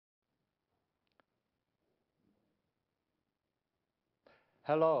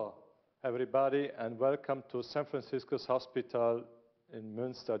Hello, everybody, and welcome to San Francisco's hospital in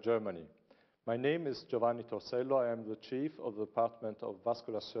Münster, Germany. My name is Giovanni Torsello. I am the chief of the Department of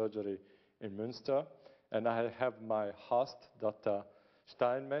Vascular Surgery in Münster, and I have my host, Dr.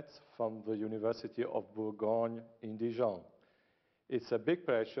 Steinmetz, from the University of Bourgogne in Dijon. It's a big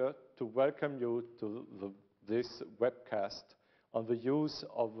pleasure to welcome you to this webcast on the use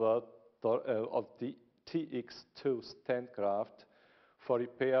of the TX2 stent graft for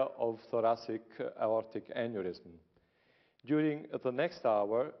repair of thoracic aortic aneurysm. During the next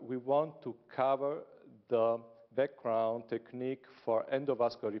hour, we want to cover the background technique for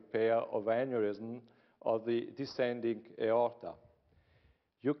endovascular repair of aneurysm of the descending aorta.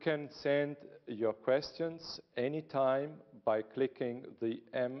 You can send your questions anytime by clicking the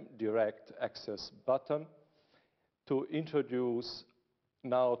M Direct Access button. To introduce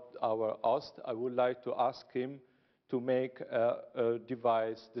now our host, I would like to ask him to make a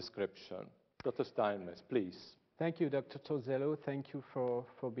device description. Dr. Steinmetz, please. Thank you, Dr. Torsello. Thank you for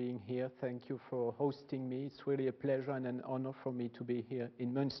being here. Thank you for hosting me. It's really a pleasure and an honor for me to be here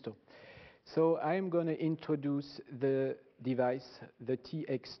in Münster. So I'm going to introduce the device, the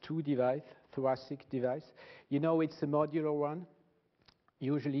TX2 device, thoracic device. You know, it's a modular one,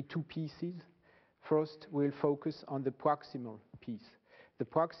 usually two pieces. First, we'll focus on the proximal piece. The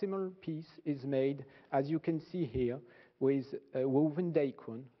proximal piece is made, as you can see here, with a woven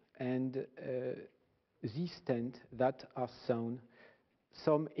dacron and Z-stent that are sewn,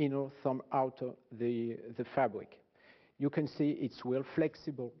 some inner, some outer the fabric. You can see it's well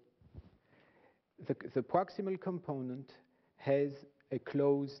flexible. The proximal component has a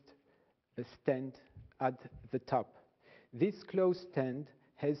closed stent at the top. This closed stent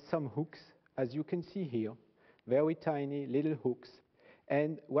has some hooks, as you can see here, very tiny little hooks.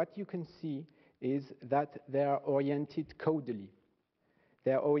 And what you can see is that they are oriented caudally.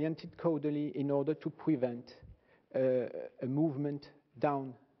 They are oriented caudally in order to prevent a movement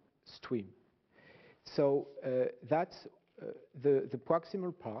downstream. So that's the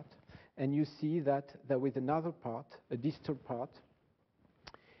proximal part. And you see that there is another part, a distal part.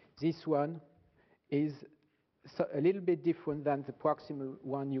 This one is a little bit different than the proximal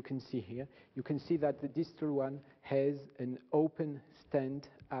one you can see here. You can see that the distal one has an open stent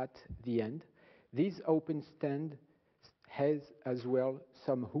at the end. This open stent has as well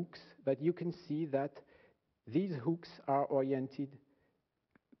some hooks, but you can see that these hooks are oriented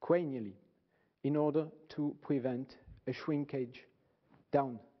cranially in order to prevent a shrinkage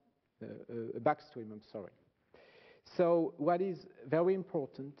down, backstream, I'm sorry. So what is very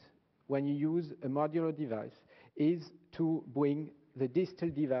important when you use a modular device is to bring the distal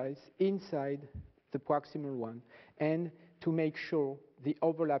device inside the proximal one and to make sure the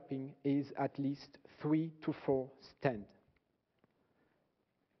overlapping is at least 3 to 4 stents.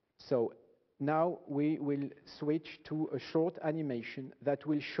 So now we will switch to a short animation that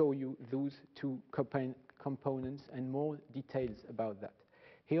will show you those two components and more details about that.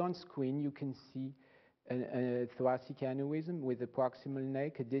 Here on screen you can see a thoracic aneurysm with a proximal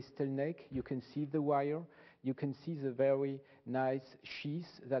neck, a distal neck. You can see the wire. You can see the very nice sheath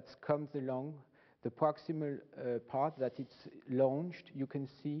that comes along the proximal part that it's launched. You can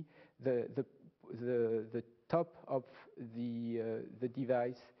see the top of the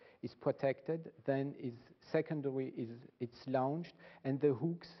device is protected. Then is secondary is it's launched, and the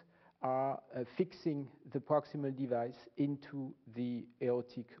hooks are fixing the proximal device into the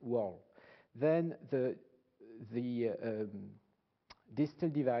aortic wall. Then the distal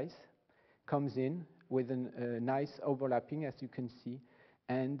device comes in with a nice overlapping, as you can see,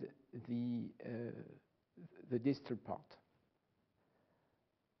 and the distal part.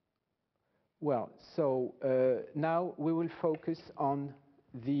 Well, so now we will focus on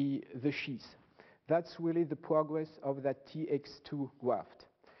the sheath. That's really the progress of that TX2 graft.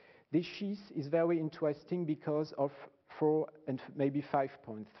 This sheath is very interesting because of 4 and maybe 5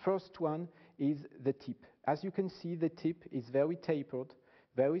 points. First one is the tip. As you can see, the tip is very tapered,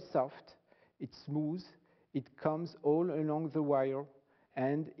 very soft, it's smooth, it comes all along the wire,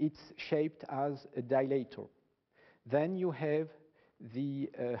 and it's shaped as a dilator. Then you have the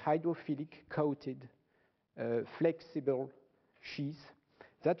hydrophilic coated flexible sheath.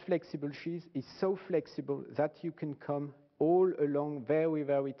 That flexible sheath is so flexible that you can come all along very,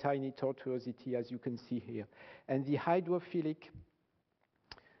 very tiny tortuosity, as you can see here. And the hydrophilic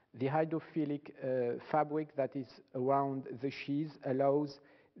fabric that is around the sheath allows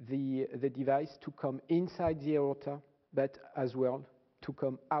the device to come inside the aorta, but as well to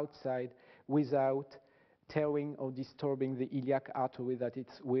come outside without tearing or disturbing the iliac artery, that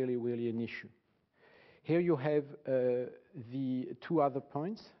it's really, really an issue. Here you have the two other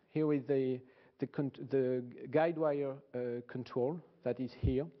points. Here is the guide wire control that is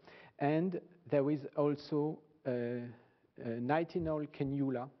here. And there is also a nitinol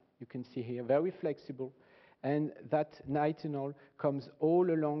cannula, you can see here, very flexible. And that nitinol comes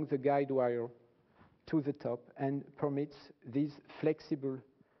all along the guide wire to the top and permits this flexible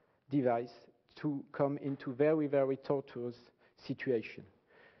device to come into very, very tortuous situation.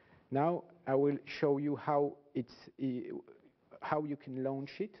 Now I will show you how you can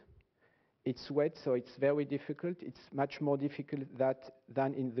launch it. It's wet, so it's very difficult. It's much more difficult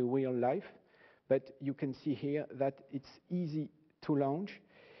than in the real life. But you can see here that it's easy to launch.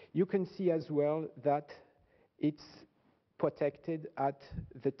 You can see as well that it's protected at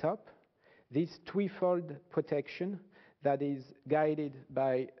the top. This threefold protection that is guided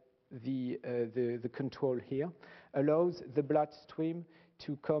by the control here allows the bloodstream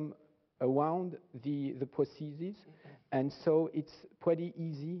to come around the prosthesis, and so it's pretty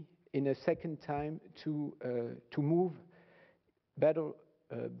easy in a second time to move better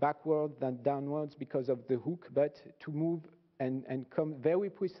backward than downwards because of the hook, but to move and come very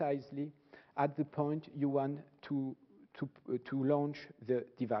precisely at the point you want to launch the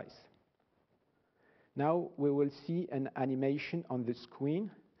device. Now we will see an animation on the screen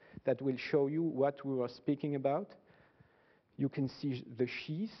that will show you what we were speaking about. You can see the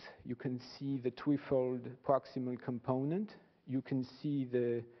sheath, you can see the threefold proximal component, you can see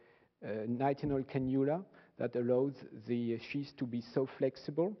the nitinol cannula that allows the sheath to be so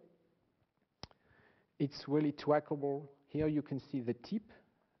flexible. It's really trackable. Here you can see the tip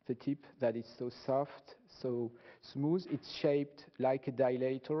that is so soft, so smooth. It's shaped like a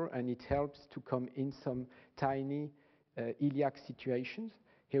dilator, and it helps to come in some tiny iliac situations.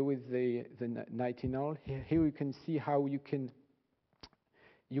 Here with the nitinol, here you can see how you can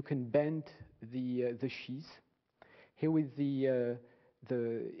bend the sheath. Here with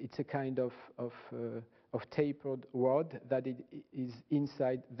it's a kind of tapered rod that is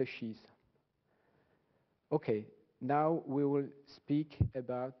inside the sheath. Okay, now we will speak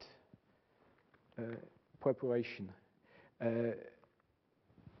about preparation.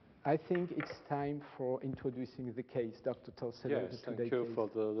 I think it's time for introducing the case, Dr. Torsello. Yes, thank you for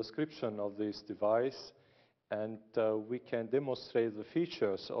the description of this device. And we can demonstrate the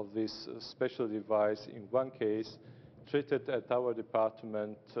features of this special device in one case treated at our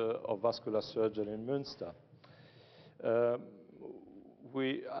department of vascular surgery in Münster.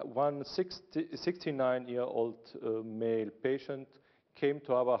 One 69-year-old male patient came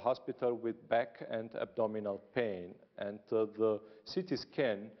to our hospital with back and abdominal pain, and the CT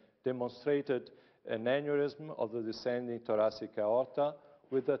scan demonstrated an aneurysm of the descending thoracic aorta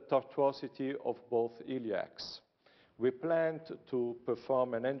with a tortuosity of both iliacs. We planned to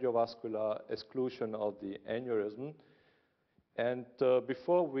perform an endovascular exclusion of the aneurysm, and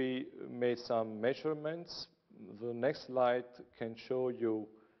before we made some measurements, the next slide can show you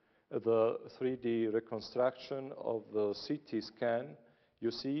the 3D reconstruction of the CT scan. You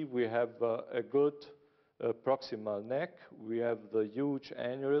see we have a good proximal neck, we have the huge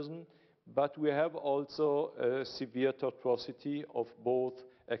aneurysm, but we have also a severe tortuosity of both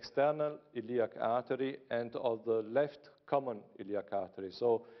external iliac artery and of the left common iliac artery.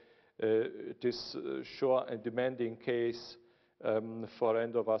 So it is sure a demanding case for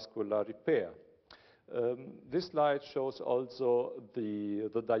endovascular repair. This slide shows also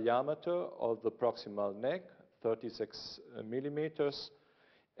the diameter of the proximal neck, 36 millimeters,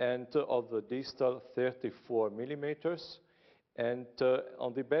 and of the distal, 34 millimeters. And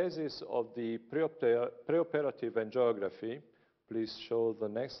on the basis of the preoperative angiography, please show the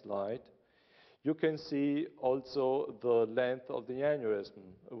next slide, you can see also the length of the aneurysm,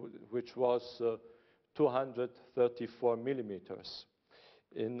 which was 234 millimeters.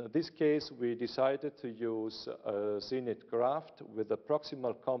 In this case, we decided to use a Zenith graft with a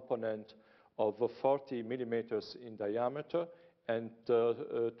proximal component of 40 millimeters in diameter and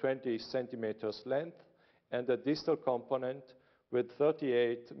 20 centimeters length, and a distal component with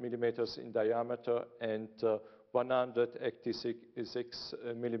 38 millimeters in diameter and 186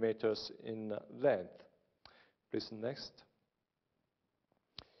 millimeters in length. Please next.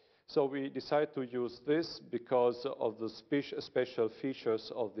 So we decided to use this because of the special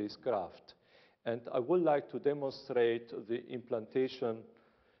features of this graft. And I would like to demonstrate the implantation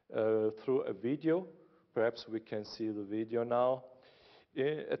through a video. Perhaps we can see the video now.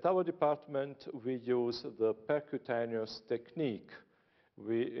 At our department, we use the percutaneous technique.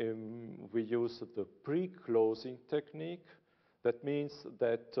 We use the pre-closing technique. That means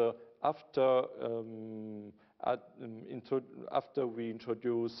that after we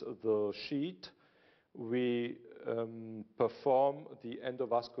introduce the sheet, we perform the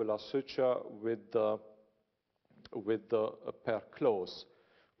endovascular suture with the perclose,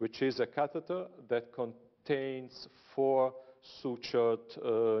 which is a catheter that contains 4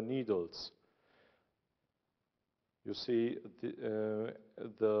 sutured needles. You see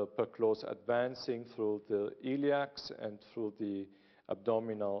the perclose advancing through the iliacs and through the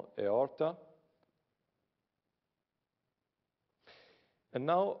abdominal aorta. And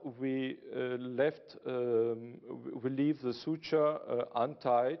now we leave the suture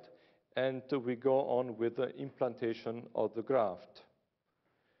untied, and we go on with the implantation of the graft.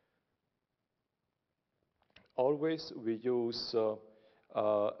 Always we use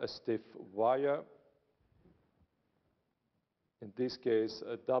a stiff wire. In this case,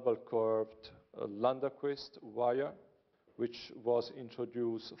 a double-curved Lunderquist wire, which was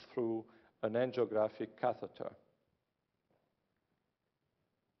introduced through an angiographic catheter.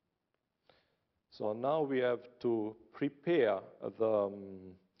 So now we have to prepare the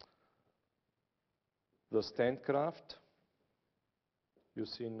stent graft. You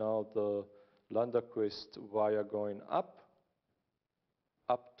see now the Lunderquist wire going up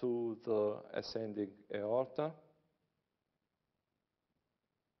to the ascending aorta.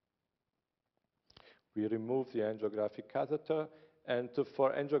 We remove the angiographic catheter, and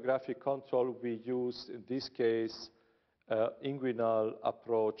for angiographic control, we use, in this case, inguinal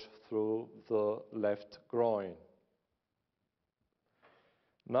approach through the left groin.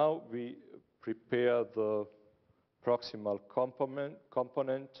 Now we prepare the proximal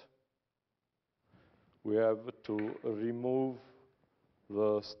component. We have to remove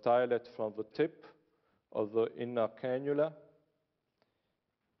the stylet from the tip of the inner cannula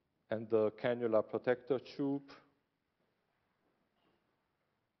and the cannula protector tube.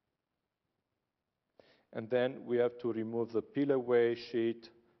 And then we have to remove the peel-away sheet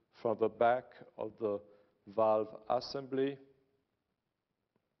from the back of the valve assembly.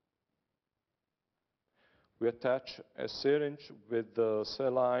 We attach a syringe with the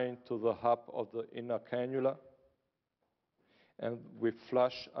saline to the hub of the inner cannula, and we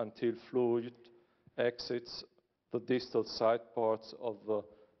flush until fluid exits the distal side parts of the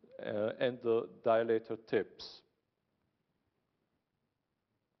and the dilator tips.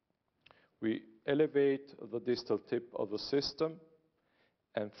 We elevate the distal tip of the system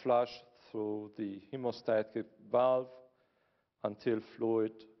and flush through the hemostatic valve until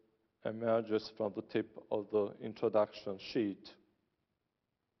fluid emerges from the tip of the introduction sheet.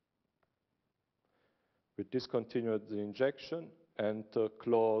 We discontinue the injection and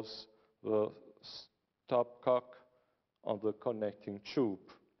close the stopcock on the connecting tube.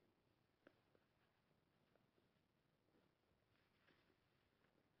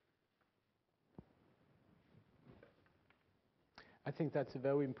 I think that's a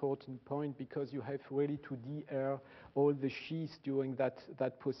very important point, because you have really to de-air all the sheaths during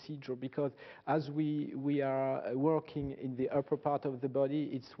that procedure, because as we are working in the upper part of the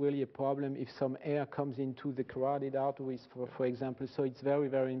body, it's really a problem if some air comes into the carotid arteries, for example. So it's very,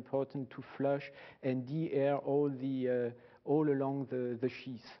 very important to flush and de-air all along the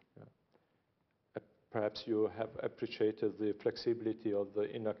sheath. Yeah. Perhaps you have appreciated the flexibility of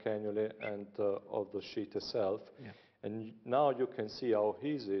the inner cannula and of the sheath itself. Yeah. And now you can see how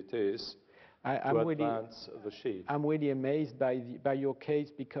easy it is to advance the sheath. I'm really amazed by your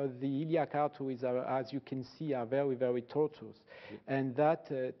case, because the iliac arteries, as you can see, are very, very tortuous. Yeah. And that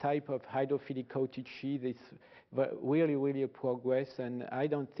type of hydrophilic coated sheath is really, really a progress, and I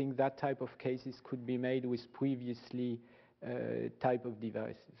don't think that type of cases could be made with previously type of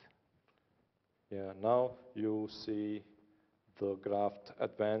devices. Yeah, now you see the graft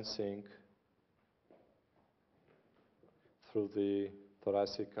advancing through the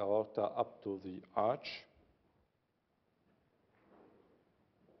thoracic aorta up to the arch.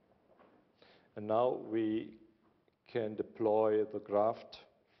 And now we can deploy the graft,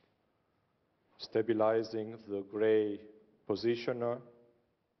 stabilizing the gray positioner,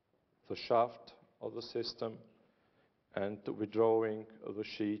 the shaft of the system, and withdrawing the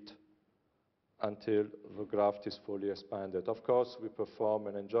sheet until the graft is fully expanded. Of course, we perform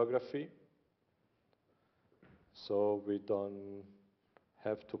an angiography, so we don't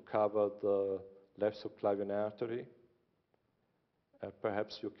have to cover the left subclavian artery.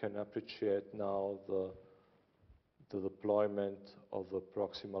 Perhaps you can appreciate now the deployment of the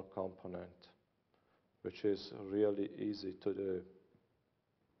proximal component, which is really easy to do.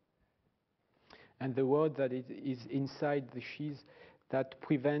 And the word that is inside the sheath that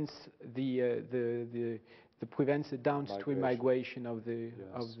prevents prevents the downstream migration of the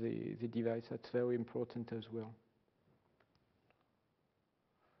device. That's very important as well.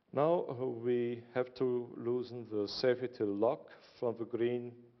 Now we have to loosen the safety lock from the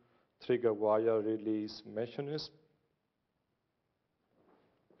green trigger wire release mechanism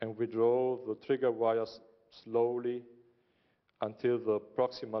and withdraw the trigger wires slowly until the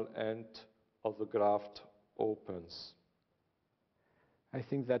proximal end of the graft opens. I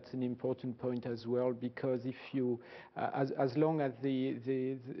think that's an important point as well, because if you, as long as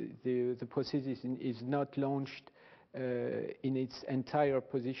the procedure is not launched in its entire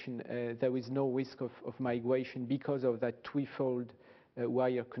position, there is no risk of migration because of that threefold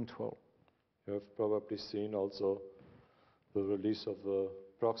wire control. You have probably seen also the release of the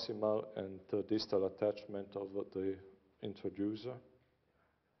proximal and the distal attachment of the introducer.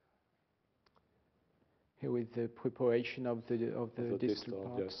 Here with the preparation of the distal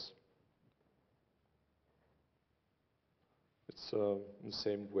part. Yes. It's in the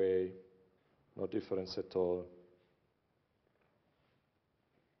same way, no difference at all.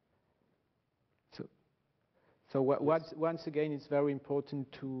 So once again, it's very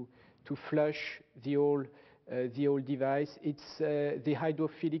important to flush the whole device. It's the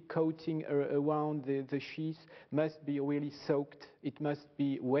hydrophilic coating around the sheath must be really soaked. It must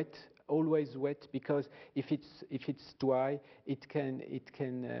be wet, always wet, because if it's dry,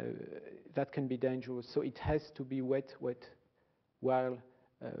 that can be dangerous. So it has to be wet while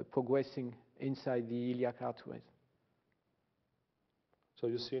progressing inside the iliac arteries. So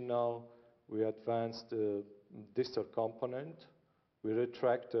you see now we advanced the distal component. We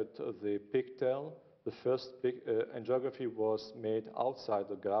retracted the pigtail. The first angiography was made outside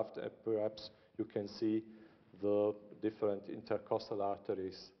the graft, and perhaps you can see the different intercostal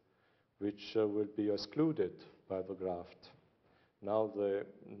arteries which will be excluded by the graft. Now the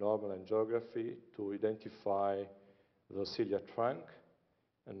normal angiography to identify the celiac trunk,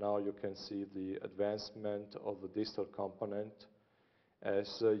 and now you can see the advancement of the distal component.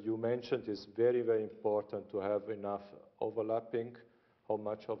 As you mentioned, it's very, very important to have enough overlapping. How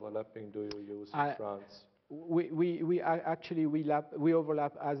much overlapping do you use in France? We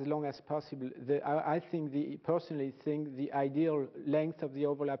overlap as long as possible. I personally think the ideal length of the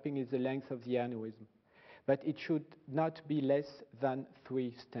overlapping is the length of the aneurysm, but it should not be less than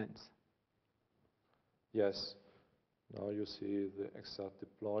 3 stents. Yes. Now you see the exact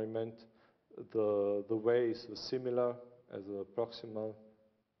deployment. The way is similar as the proximal.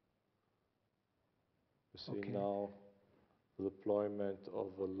 You see now the deployment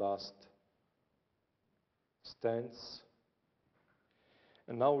of the last stents.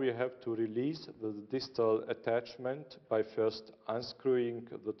 And now we have to release the distal attachment by first unscrewing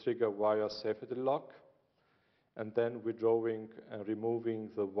the trigger wire safety lock and then withdrawing and removing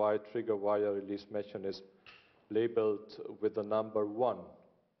the white trigger wire release mechanism labeled with the number 1.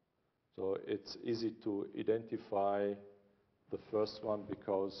 So it's easy to identify the first one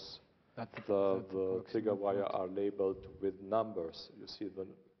because the trigger wire are labeled with numbers. You see the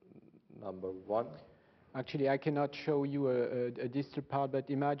number 1. Actually, I cannot show you a distal part, but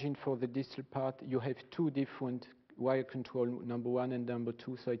imagine for the distal part you have 2 different wire control, number 1 and number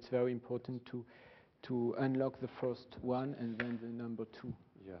 2, so it's very important to unlock the first one and then the number 2.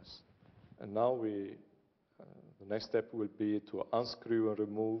 Yes. And now the next step will be to unscrew and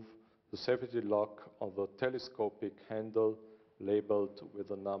remove the safety lock on the telescopic handle labeled with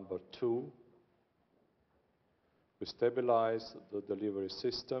the number 2. We stabilize the delivery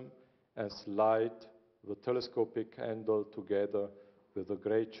system and slide the telescopic handle together with the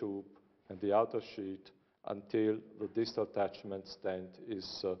gray tube and the outer sheet until the distal attachment stent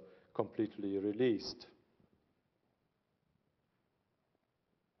is completely released.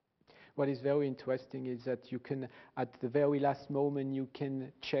 What is very interesting is that you can, at the very last moment, you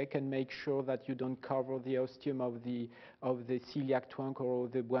can check and make sure that you don't cover the ostium of the celiac trunk or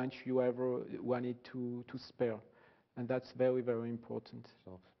the branch you ever wanted to spare. And that's very, very important.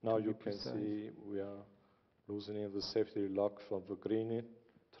 So now you can see we are loosening the safety lock from the green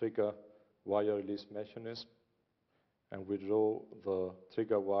trigger wire release mechanism and withdraw the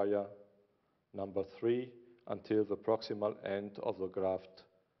trigger wire number 3 until the proximal end of the graft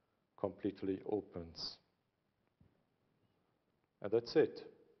completely opens. And that's it.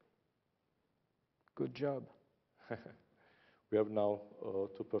 Good job. We have now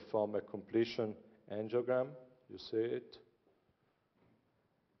to perform a completion angiogram. You see it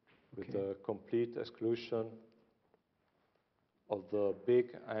with the complete exclusion of the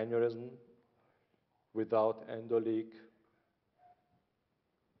big aneurysm without endoleak.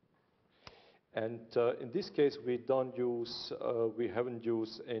 And in this case, we haven't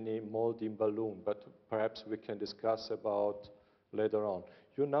used any molding balloon, but perhaps we can discuss about later on.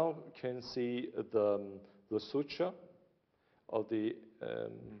 You now can see the suture of the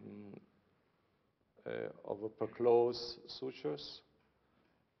overclose sutures.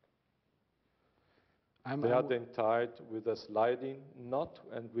 They are then tied with a sliding knot,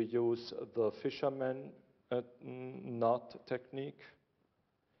 and we use the fisherman knot technique.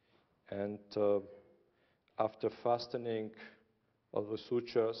 And after fastening of the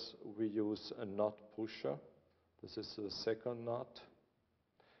sutures, we use a knot pusher. This is the second knot.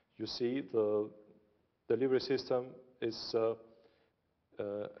 You see the delivery system is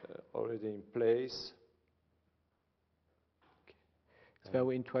already in place. It's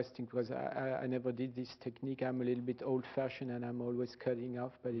very interesting because I never did this technique. I'm a little bit old-fashioned and I'm always cutting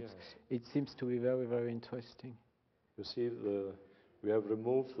off, but Yes. it seems to be very, very interesting. You see, we have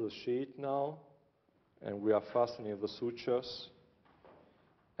removed the sheet now, and we are fastening the sutures,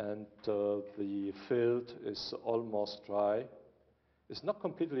 and the field is almost dry. It's not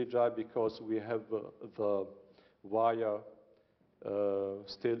completely dry because we have the wire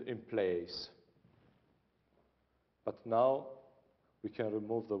still in place. But now we can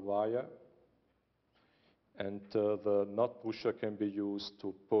remove the wire, and the knot pusher can be used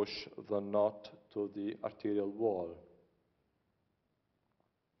to push the knot to the arterial wall.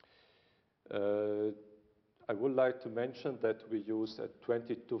 I would like to mention that we use a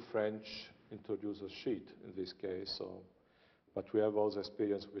 22 French introducer sheet in this case, but we have also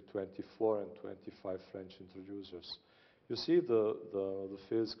experience with 24 and 25 French introducers. You see the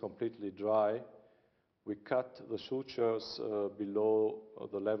field is completely dry. We cut the sutures below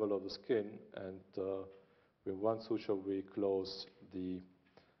the level of the skin, and with one suture we close the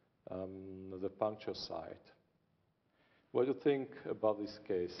puncture site. What do you think about this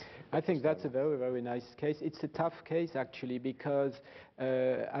case? I think that's a very, very nice case. It's a tough case, actually, because,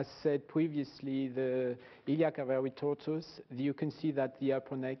 as said previously, the iliac artery tortus, you can see that the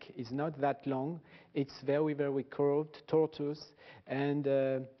upper neck is not that long. It's very, very curved tortus, and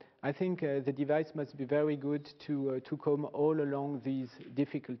I think the device must be very good to come all along these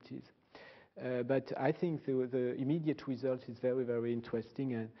difficulties. But I think the immediate result is very, very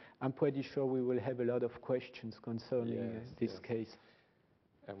interesting, and I'm pretty sure we will have a lot of questions concerning this case.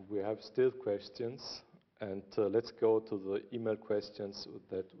 And we have still questions, and let's go to the email questions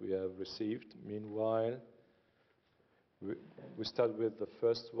that we have received. Meanwhile, we start with the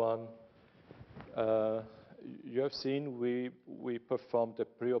first one. You have seen we performed a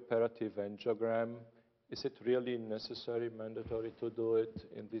preoperative angiogram. Is it really necessary, mandatory to do it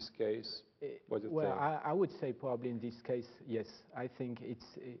in this case? What do you think? I would say probably in this case, yes. I think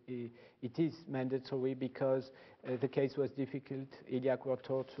it is mandatory because the case was difficult, iliac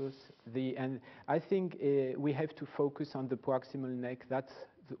tortus. And I think we have to focus on the proximal neck. That's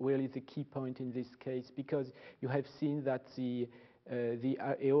really the key point in this case, because you have seen that the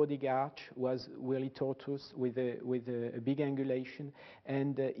aortic arch was really tortuous with a big angulation,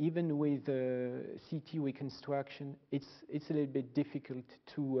 and even with CT reconstruction, it's a little bit difficult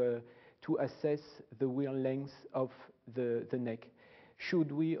to assess the real length of the neck.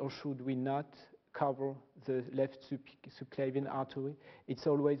 Should we or should we not cover the left subclavian artery? It's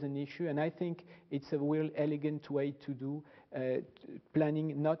always an issue, and I think it's a real elegant way to do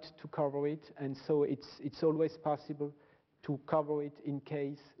planning not to cover it, and so it's always possible to cover it in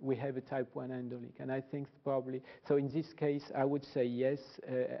case we have a type 1 endoleak. And I think probably, so in this case, I would say yes,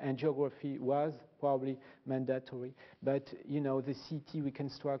 angiography was probably mandatory, but you know, the CT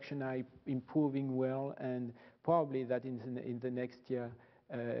reconstruction are improving well, and probably that in the next year,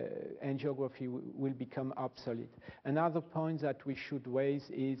 angiography will become obsolete. Another point that we should raise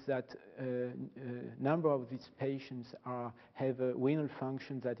is that a number of these patients have a renal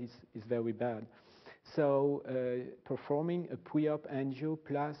function that is very bad. So performing a pre-op angio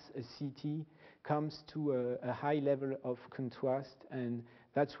plus a CT comes to a high level of contrast, and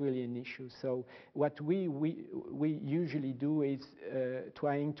that's really an issue. So what we usually do is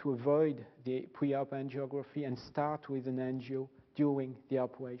trying to avoid the pre-op angiography and start with an angio during the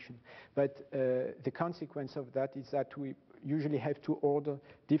operation. But the consequence of that is that we usually have to order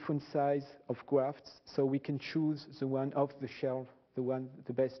different size of grafts, so we can choose the one off the shelf,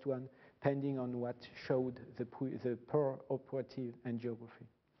 the best one, depending on what showed the per-operative angiography.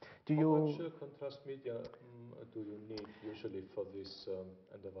 How much contrast media do you need usually for this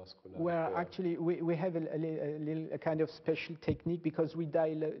endovascular? Well, actually, we have a kind of special technique because we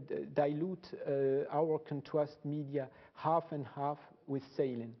dilute our contrast media half and half with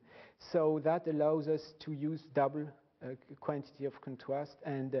saline. So that allows us to use double quantity of contrast,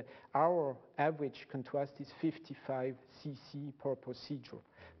 and our average contrast is 55 cc per procedure.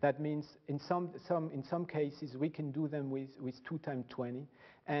 That means in some cases we can do them with 2 × 20,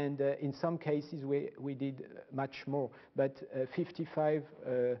 and in some cases we did much more. But 55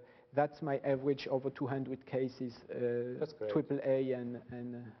 that's my average over 200 cases, That's great. AAA and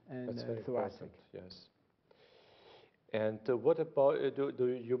That's very thoracic. important, yes. And what about,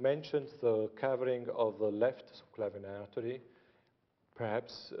 you mentioned the covering of the left subclavian artery.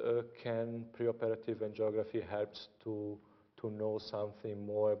 Perhaps can preoperative angiography helps to know something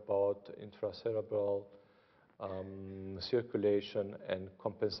more about intracerebral circulation and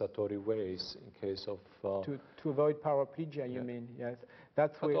compensatory ways in case of... to avoid paraplegia, you mean, yes.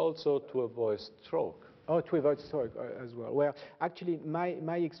 That's but also to avoid stroke. Oh, to avoid stroke as well. Well, actually,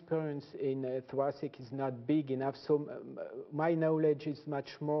 my experience in thoracic is not big enough, so my knowledge is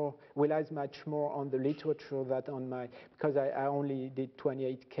relies much more on the literature than on because I only did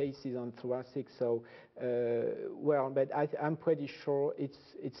 28 cases on thoracic, so, but I'm pretty sure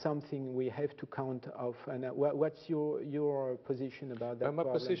it's something we have to count of. And what's your position about that My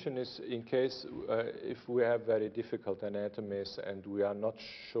problem? position is in case if we have very difficult anatomies and we are not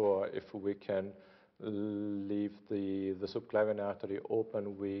sure if we can leave the subclavian artery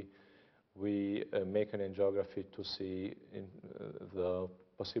open, we make an angiography to see the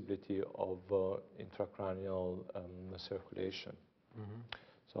possibility of intracranial circulation. Mm-hmm.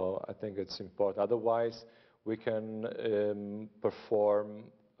 So I think it's important. Otherwise, we can perform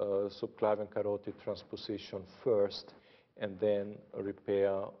subclavian carotid transposition first and then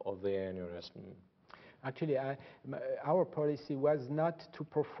repair of the aneurysm. Actually, our policy was not to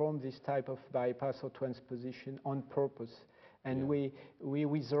perform this type of bypass or transposition on purpose. And we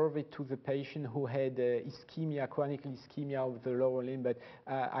reserve it to the patient who had ischemia, chronic ischemia of the lower limb. But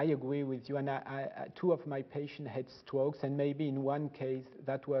I agree with you. And two of my patients had strokes, and maybe in one case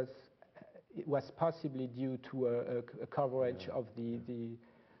that was possibly due to a coverage of the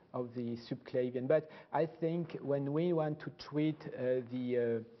subclavian. But I think when we want to treat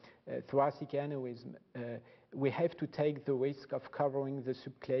the thoracic aneurysm, we have to take the risk of covering the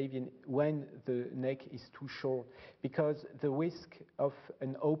subclavian when the neck is too short, because the risk of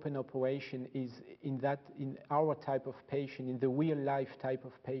an open operation is in our type of patient, in the real life type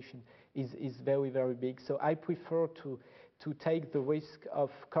of patient, is very, very big. So I prefer to take the risk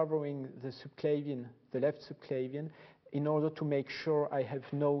of covering the subclavian, the left subclavian, in order to make sure I have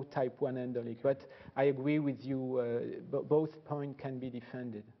no type 1 endoleak. But I agree with you, both points can be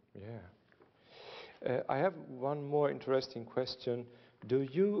defended. Yeah. I have one more interesting question. Do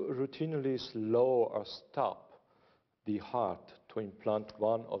you routinely slow or stop the heart to implant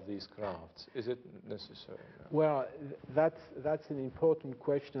one of these grafts? Is it necessary? Well, that's an important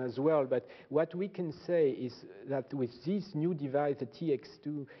question as well. But what we can say is that with this new device, the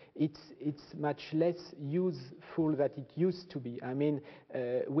TX2, it's much less useful than it used to be. I mean,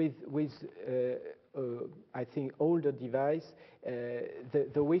 with I think older device,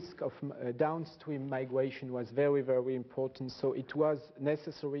 the risk of downstream migration was very, very important. So it was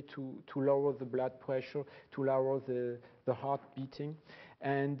necessary to lower the blood pressure, to lower the heart beating.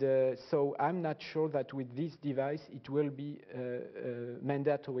 And so I'm not sure that with this device it will be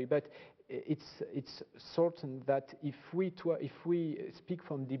mandatory. But it's certain that if we speak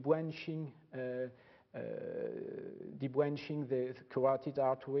from debranching the carotid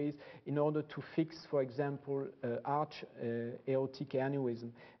arteries in order to fix, for example, arch aortic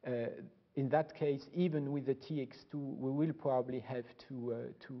aneurysm. In that case, even with the TX2, we will probably have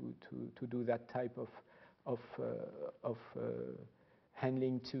to do that type of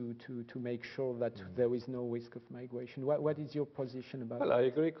handling to make sure that there is no risk of migration. What is your position about that? Well, I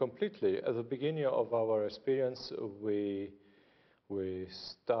agree completely. At the beginning of our experience, we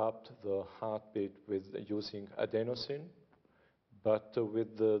stopped the heartbeat with using adenosine, but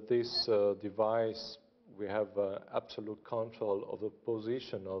with this device, we have absolute control of the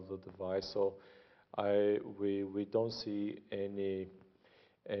position of the device. So we don't see any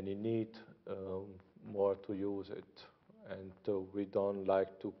need more to use it, and we don't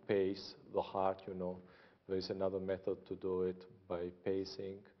like to pace the heart. You know, there is another method to do it by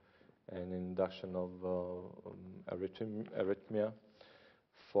pacing and induction of arrhythmia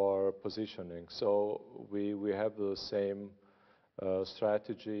for positioning. So we have the same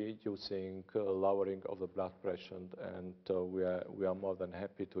strategy using lowering of the blood pressure, and we are more than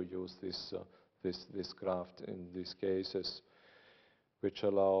happy to use this graft in these cases, which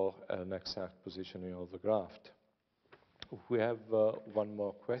allow an exact positioning of the graft. We have one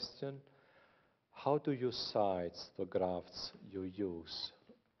more question. How do you size the grafts you use?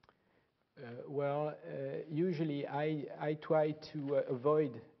 Usually I try to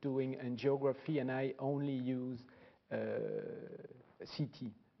avoid doing angiography, and I only use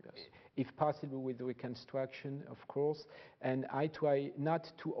CT. Yes. if possible with reconstruction, of course, and I try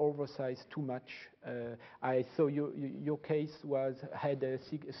not to oversize too much. I saw your case had a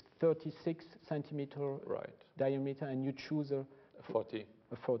 36 centimeter diameter, and you choose a 40.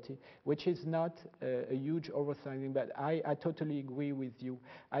 A 40, which is not a huge oversizing, but I totally agree with you.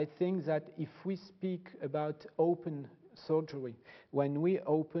 I think that if we speak about open surgery, when we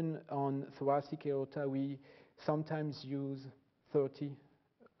open on thoracic aorta, we sometimes use 30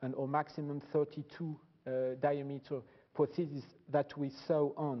 or maximum 32 diameter prosthesis that we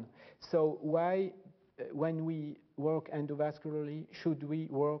sew on. So why, when we work endovascularly, should we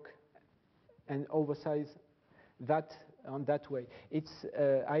work and oversize that on that way? It's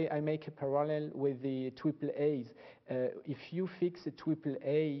I make a parallel with the AAAs. If you fix a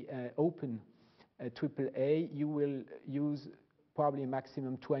AAA open AAA, you will use probably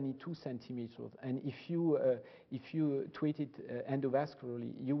maximum 22 centimeters, and if you treat it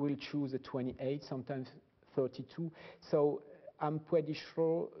endovascularly, you will choose a 28, sometimes 32. So I'm pretty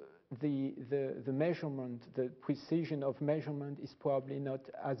sure the measurement, the precision of measurement is probably not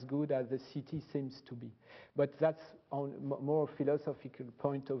as good as the CT seems to be. But that's on more philosophical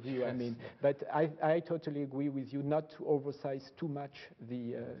point of view, I mean. But I totally agree with you not to oversize too much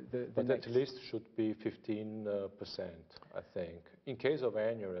the But at least should be 15%, I think. In case of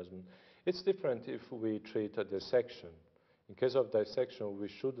aneurysm, it's different if we treat a dissection. In case of dissection, we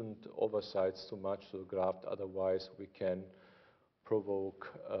shouldn't oversize too much the graft, otherwise we can provoke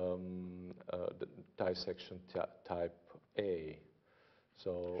the dissection type A.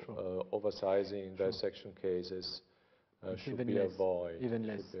 So sure. Oversizing sure. dissection cases should even be less, avoided. Even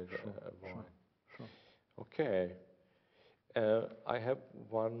less. Sure. Okay. I have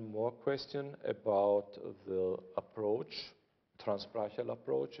one more question about the approach, transbrachial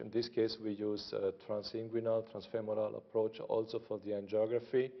approach. In this case, we use a transinguinal, transfemoral approach also for the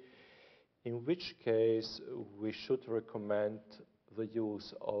angiography. In which case, we should recommend the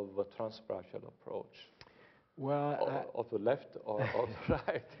use of a transbrachial approach? Well, of the left or of the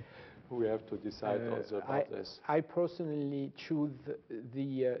right? We have to decide also about this. I personally choose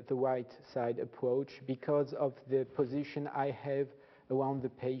the right side approach because of the position I have around the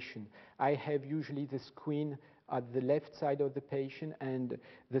patient. I have usually the screen at the left side of the patient, and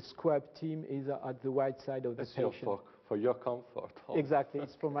the scrub team is at the right side of the patient. For your comfort. Exactly,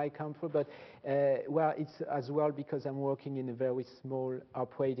 it's for my comfort, but well, it's as well because I'm working in a very small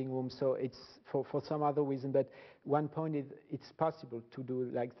operating room, so it's for some other reason, but one point is it's possible to do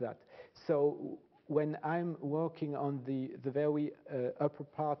like that. So when I'm working on the very upper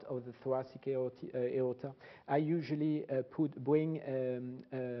part of the thoracic aorta, I usually bring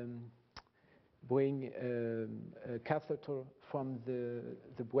a catheter from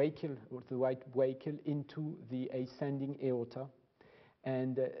the brachial or the right brachial into the ascending aorta,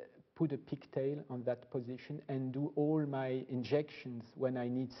 and put a pigtail on that position and do all my injections when I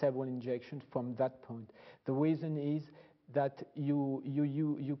need several injections from that point. The reason is that you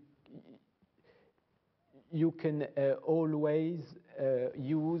can always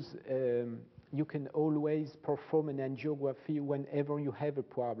you can always perform an angiography whenever you have a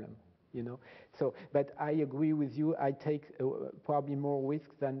problem, you know. So, but I agree with you. I take probably more risk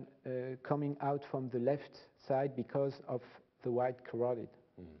than coming out from the left side because of the right carotid.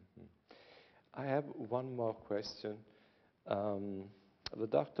 Mm-hmm. I have one more question. The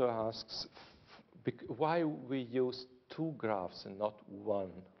doctor asks why we use two grafts and not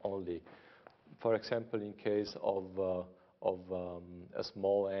one only. For example, in case of a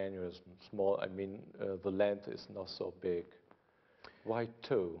small aneurysm, I mean the length is not so big. Why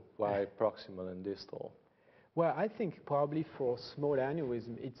two? Why proximal and distal? Well, I think probably for small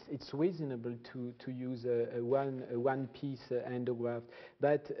aneurysm, it's reasonable to use a one-piece endograft,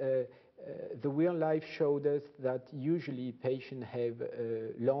 but the real life showed us that usually patients have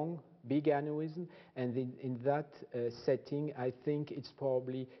long, big aneurysm, and in that setting, I think it's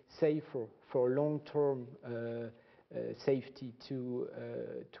probably safer for long-term safety to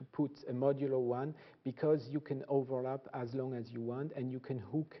put a modular one, because you can overlap as long as you want, and you can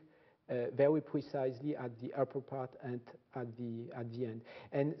hook very precisely at the upper part and at the end.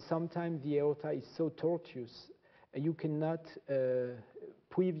 And sometimes the aorta is so tortuous, you cannot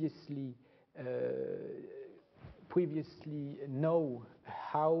previously know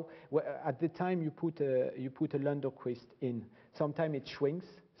how. Well, at the time you put a Lunderquist in, sometimes it shrinks,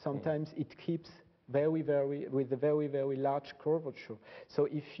 sometimes it keeps with a very large curvature. So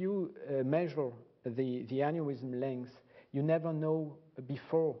if you measure the aneurysm length, you never know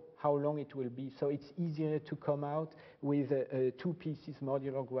before how long it will be. So it's easier to come out with two pieces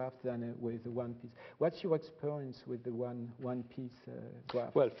modular graft than with one piece. What's your experience with the one piece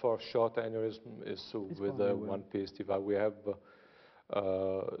graft? Well, for short aneurysm is with a one piece device. We have,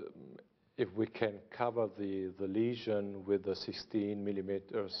 if we can cover the lesion with the 16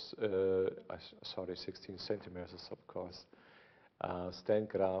 millimeters, 16 centimeters, of course, stent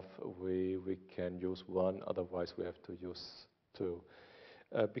graft, we can use one, otherwise we have to use two.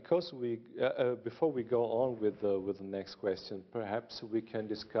 Because before we go on with the next question, perhaps we can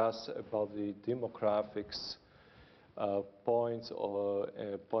discuss about the demographics points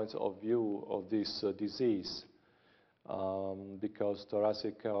of view of this disease. Because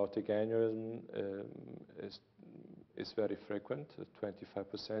thoracic aortic aneurysm is very frequent,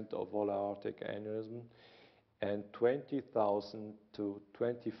 25% of all aortic aneurysm, and 20,000 to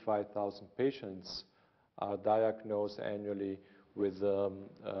 25,000 patients are diagnosed annually with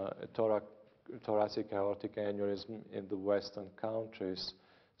thoracic aortic aneurysm in the Western countries.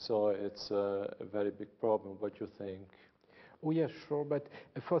 So it's a very big problem. What do you think? Oh, yeah, sure. But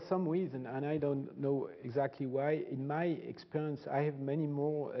for some reason, and I don't know exactly why, in my experience, I have many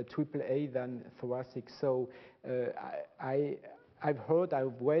more AAA than thoracic. So I've heard,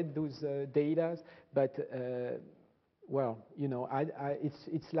 I've read those data, but well, you know,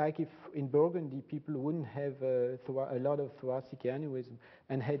 it's like if in Burgundy people wouldn't have a lot of thoracic aneurysm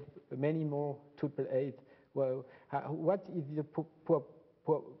and had many more AAA. Well, what is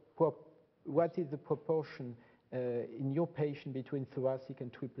the proportion in your patient between thoracic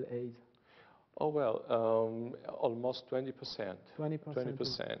and AAAs? Oh, well, almost 20%. 20%?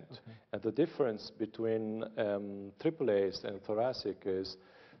 20%. Okay. And the difference between AAAs and thoracic is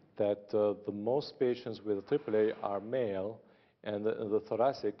that the most patients with AAA are male, and the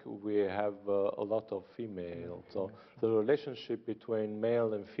thoracic, we have a lot of female. So the relationship between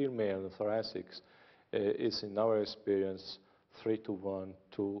male and female in thoracics is, in our experience, 3 to 1,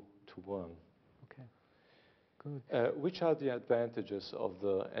 2 to 1. Okay, good. Which are the advantages of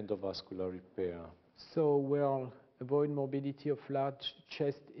the endovascular repair? So we'll avoid morbidity of large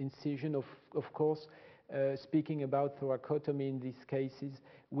chest incision, of course. Speaking about thoracotomy in these cases,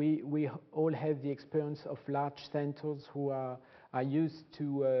 we all have the experience of large centers who are used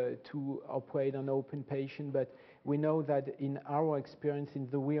to operate on open patient, but we know that in our experience, in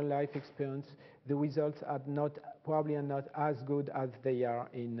the real life experience, the results are probably not as good as they are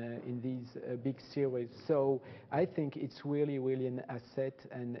in these big series. So I think it's really an asset,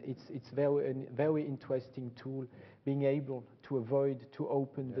 and it's very interesting tool, being able to avoid to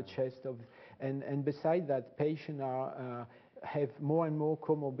open the chest of. And besides that, patients have more and more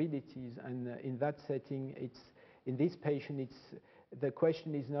comorbidities, and in that setting, in this patient, the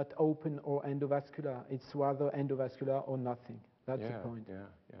question is not open or endovascular; it's rather endovascular or nothing. That's the point.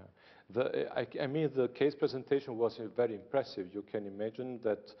 I mean, the case presentation was very impressive. You can imagine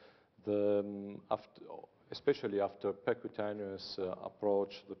that especially after percutaneous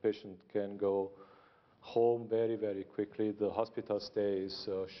approach, the patient can go home very quickly. The hospital stay is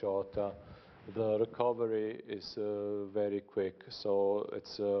shorter. The recovery is very quick, so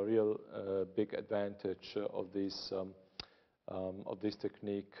it's a real big advantage of this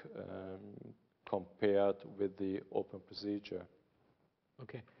technique compared with the open procedure.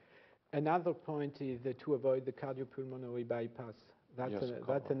 Okay. Another point is to avoid the cardiopulmonary bypass.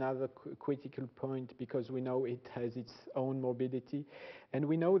 That's another critical point, because we know it has its own morbidity, and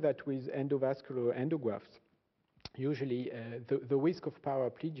we know that with endovascular endografts, usually the risk of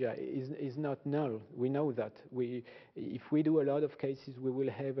paraplegia is not null. We know that. If we do a lot of cases, we will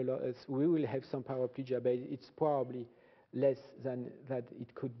have some paraplegia, but it's probably less than that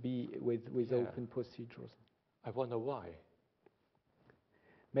it could be with open procedures. I wonder why.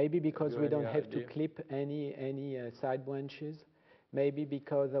 Maybe because we don't have to clip any side branches. Maybe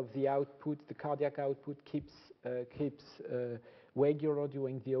because of the output, the cardiac output keeps regular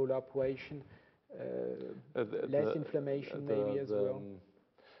during the whole operation. Less inflammation maybe as well.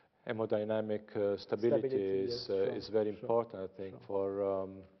 Hemodynamic stability is very important, I think,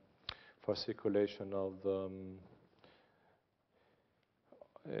 for circulation of the.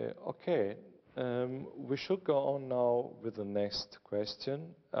 Okay, we should go on now with the next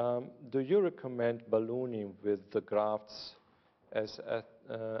question. Do you recommend ballooning with the grafts as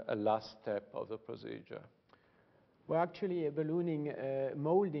a last step of the procedure? Well, actually, ballooning,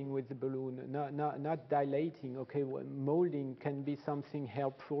 molding with the balloon, not dilating. Okay, well, molding can be something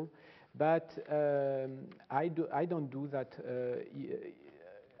helpful, but I don't do that.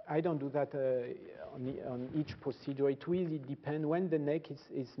 I don't do that on each procedure. It really depends. When the neck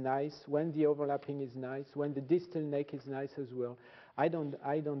is nice, when the overlapping is nice, when the distal neck is nice as well, I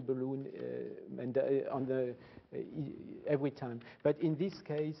don't balloon every time. But in this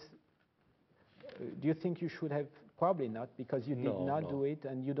case, do you think you should have? Probably not, because you did not do it,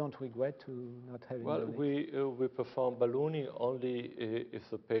 and you don't regret to not having done it. Well, we perform ballooning only if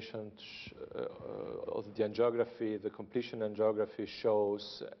the patient, or the angiography, the completion angiography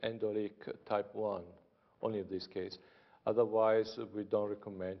shows endolic type 1, only in this case. Otherwise, we don't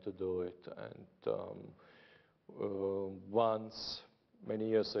recommend to do it. And once, many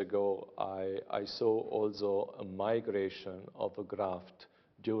years ago, I saw also a migration of a graft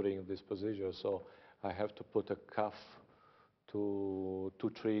during this procedure, so I have to put a cuff to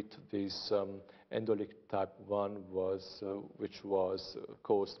treat this endolic type 1 which was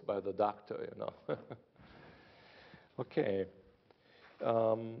caused by the doctor, you know. Okay.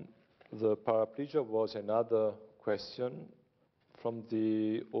 The paraplegia was another question from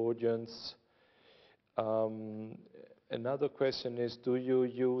the audience. Another question is, do you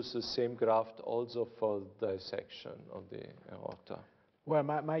use the same graft also for dissection of the aorta? Well,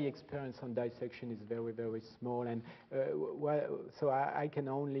 my experience on dissection is very, very small, and so I can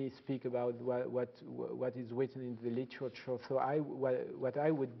only speak about what is written in the literature. So what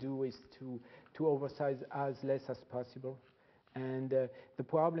I would do is to oversize as less as possible. And the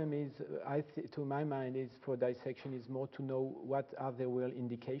problem is, to my mind, is for dissection is more to know what are the real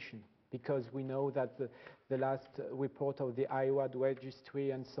indications. Because we know that the last report of the IWAD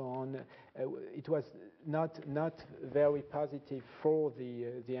registry and so on, it was not very positive for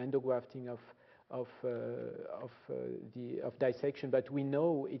the endografting of dissection. But we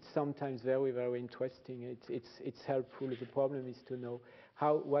know it's sometimes very, very interesting. It's helpful. The problem is to know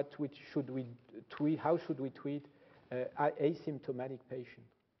how should we treat asymptomatic patients.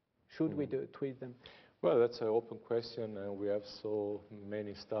 Should we treat them? Well, that's an open question, and we have so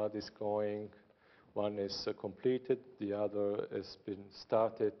many studies going. One is completed, the other has been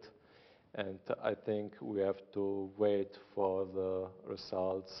started, and I think we have to wait for the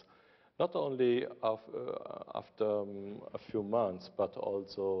results, not only after a few months, but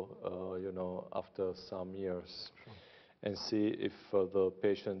also, you know, after some years, sure. And see if the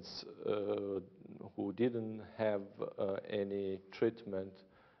patients who didn't have any treatment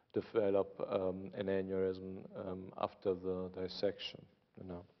develop an aneurysm after the dissection, you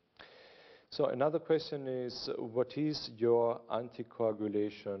know. So another question is, what is your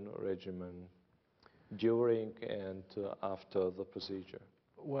anticoagulation regimen during and after the procedure?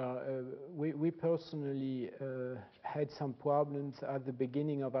 Well, we personally had some problems at the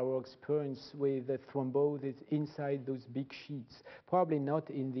beginning of our experience with the thrombosis inside those big sheets. Probably not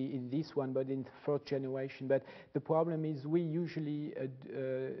in this one, but in the first generation. But the problem is we usually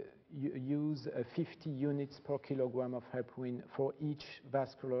use 50 units per kilogram of heparin for each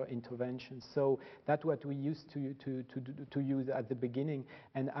vascular intervention. So that's what we used to use at the beginning.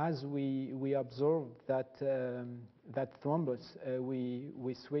 And as we observed that that thrombus,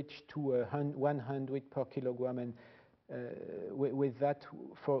 we switched to 100 per kilogram, and with that,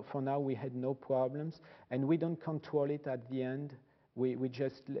 for now, we had no problems. And we don't control it at the end. We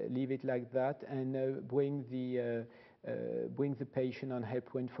just leave it like that and bring the patient on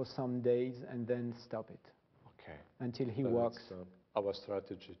heparin for some days and then stop it. Okay. Until he walks. That's our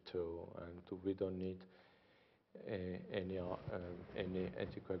strategy too, and we don't need any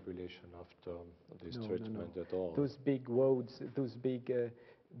anticoagulation after this treatment at all. Those big roads, those big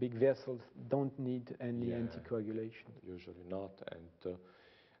vessels don't need any anticoagulation. Usually not, and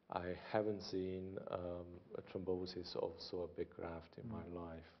I haven't seen a thrombosis, also a big graft in my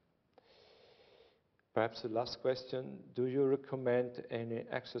life. Perhaps the last question, do you recommend any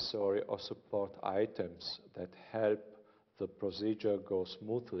accessory or support items that help the procedure go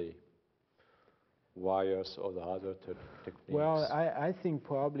smoothly? Wires or the other techniques? Well, I think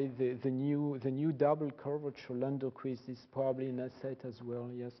probably the new double curvature Lunderquist is probably an asset as well,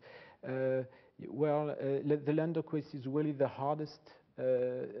 yes. The Lunderquist is really the hardest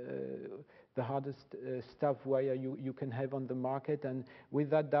stuff wire you can have on the market, and with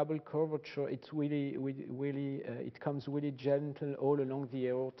that double curvature, it's really it comes really gentle all along the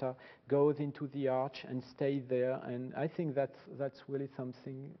aorta, goes into the arch and stays there, and I think that's really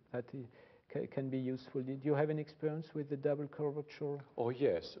something that can be useful. Did you have an experience with the double curvature? Oh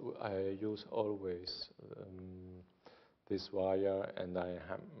yes, I use always this wire, and I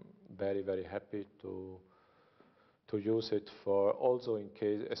am very, very happy to use it for also in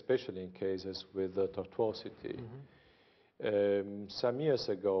case, especially in cases with tortuosity. Some years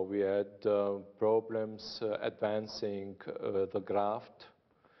ago, we had problems advancing the graft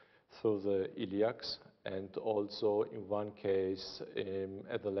through the iliacs, and also in one case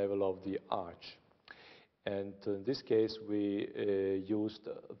at the level of the arch. And in this case, we used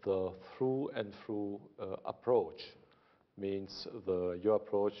the through and through approach. Means you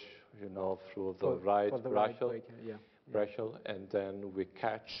approach, through the right brachial, brachial, and then we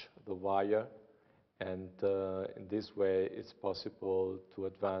catch the wire, and in this way it's possible to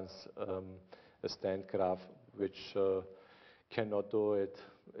advance a stent graft, which cannot do it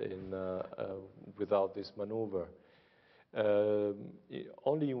without this maneuver.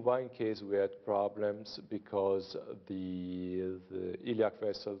 Only in one case we had problems because the iliac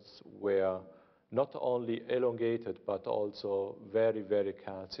vessels were not only elongated but also very, very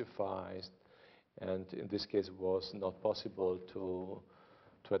calcified, and in this case it was not possible to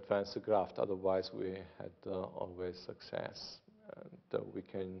advance the graft. Otherwise we had always success, and we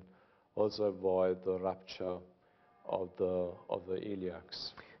can also avoid the rupture of the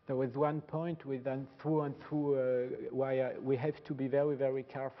iliacs. There was one point with an through and through wire. We have to be very, very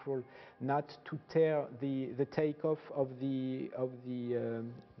careful not to tear the takeoff of the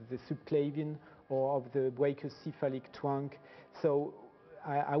subclavian or of the brachiocephalic trunk. So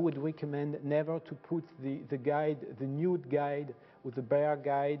I would recommend never to put the guide, the nude guide or the bare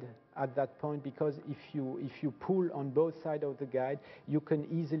guide at that point, because if you pull on both sides of the guide, you can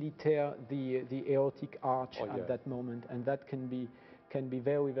easily tear the aortic arch at that moment, and that can be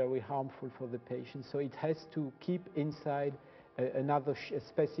very, very harmful for the patient. So it has to keep inside another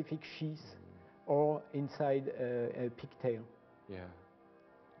specific sheath or inside a pigtail. Yeah.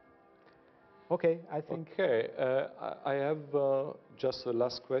 Okay, I think. Okay, I have just a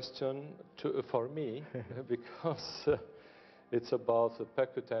last question for me, because it's about the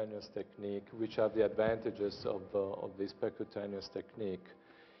percutaneous technique. Which are the advantages of this percutaneous technique?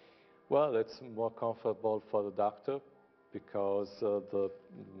 Well, it's more comfortable for the doctor, because the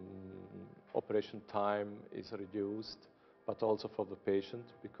operation time is reduced, but also for the patient,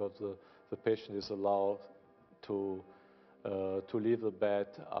 because the patient is allowed to leave the bed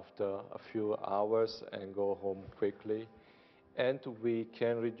after a few hours and go home quickly. And we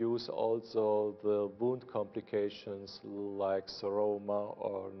can reduce also the wound complications like seroma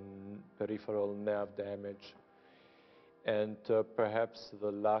or peripheral nerve damage. And perhaps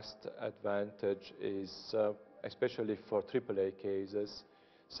the last advantage is, especially for AAA cases,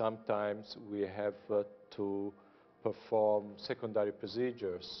 sometimes we have to perform secondary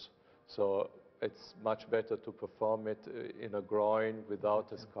procedures. So it's much better to perform it in a groin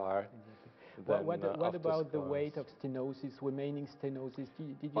without a scar. What about the weight of stenosis, remaining stenosis?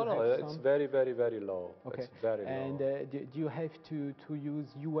 Did you have no, some? It's very, very, very low. Okay. It's very and low. Do you have to use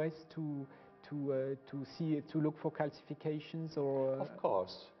US to look for calcifications, or? Of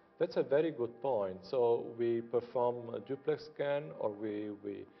course. That's a very good point. So we perform a duplex scan, or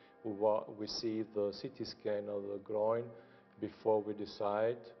we see the CT scan of the groin before we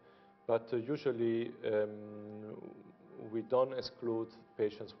decide. But usually we don't exclude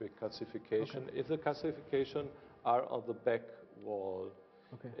patients with calcification. Okay. If the calcification are on the back wall,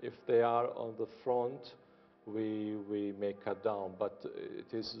 Okay. if they are on the front, we may cut down, but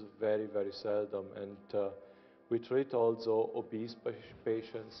it is very, very seldom. And we treat also obese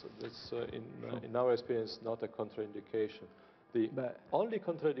patients. This, in our experience, not a contraindication. The only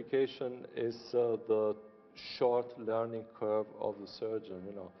contraindication is the short learning curve of the surgeon,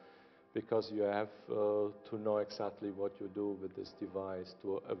 because you have to know exactly what you do with this device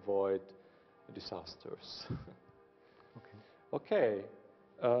to avoid disasters. Okay.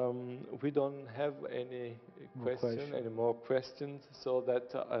 We don't have any more questions, so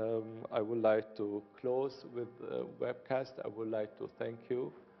that I would like to close with the webcast. I would like to thank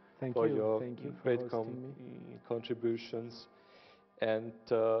you for your great contributions, and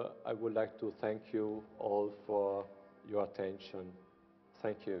I would like to thank you all for your attention.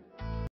 Thank you.